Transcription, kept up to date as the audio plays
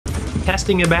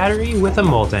testing a battery with a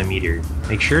multimeter.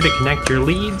 Make sure to connect your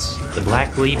leads. The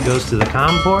black lead goes to the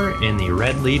COM port and the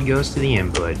red lead goes to the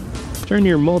input. Turn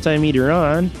your multimeter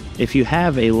on. If you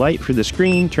have a light for the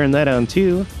screen, turn that on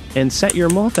too, and set your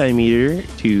multimeter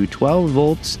to 12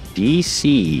 volts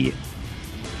DC.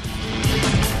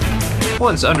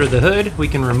 Once under the hood, we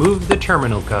can remove the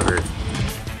terminal cover.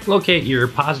 Locate your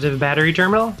positive battery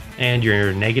terminal and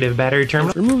your negative battery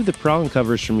terminal. Remove the prong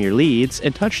covers from your leads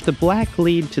and touch the black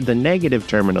lead to the negative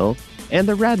terminal and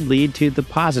the red lead to the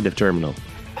positive terminal.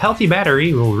 A healthy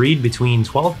battery will read between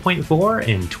 12.4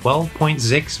 and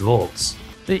 12.6 volts.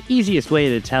 The easiest way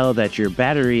to tell that your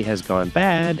battery has gone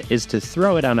bad is to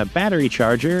throw it on a battery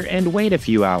charger and wait a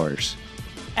few hours.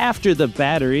 After the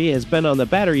battery has been on the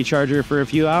battery charger for a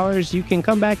few hours, you can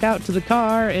come back out to the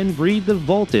car and read the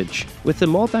voltage. With the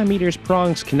multimeter's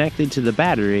prongs connected to the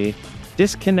battery,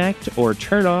 disconnect or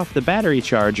turn off the battery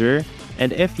charger,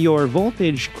 and if your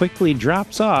voltage quickly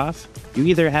drops off, you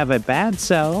either have a bad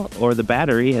cell or the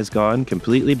battery has gone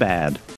completely bad.